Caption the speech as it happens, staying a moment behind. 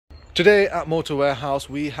Today at Motor Warehouse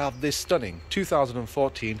we have this stunning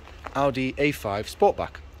 2014 Audi A5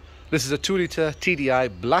 Sportback. This is a 2-litre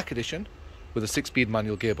TDI black edition with a 6-speed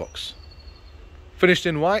manual gearbox. Finished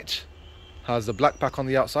in white, has the black pack on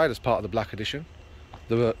the outside as part of the black edition.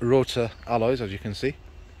 The rotor alloys, as you can see.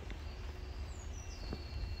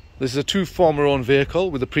 This is a two-former owned vehicle,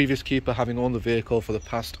 with the previous keeper having owned the vehicle for the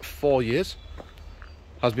past 4 years.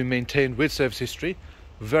 Has been maintained with service history,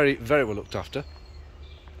 very well looked after.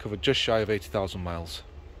 Covered just shy of 80,000 miles.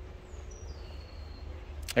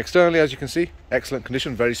 Externally, as you can see, excellent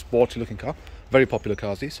condition, very sporty looking car, very popular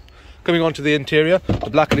cars these. Coming on to the interior, the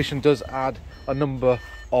black edition does add a number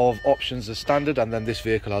of options as standard, and then this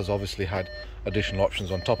vehicle has obviously had additional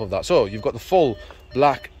options on top of that. So you've got the full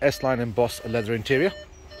black S-line embossed leather interior.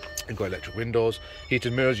 You've got electric windows,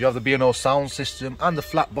 heated mirrors, you have the B&O sound system and the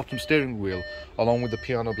flat bottom steering wheel along with the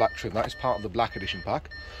piano black trim. That is part of the black edition pack.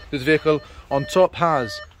 This vehicle on top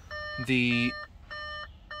has the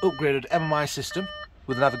upgraded MMI system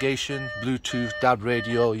with navigation, Bluetooth, DAB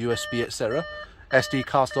radio, USB, etc. SD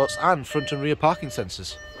car slots and front and rear parking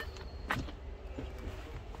sensors.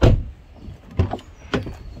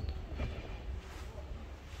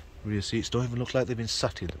 Rear seats don't even look like they've been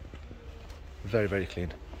sat in. Very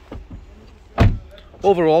clean.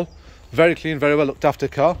 Overall, very clean, very well looked after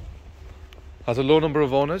car. Has a low number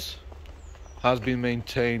of owners, has been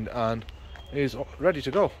maintained and is ready to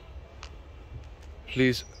go.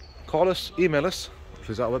 Please call us, email us,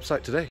 visit our website today.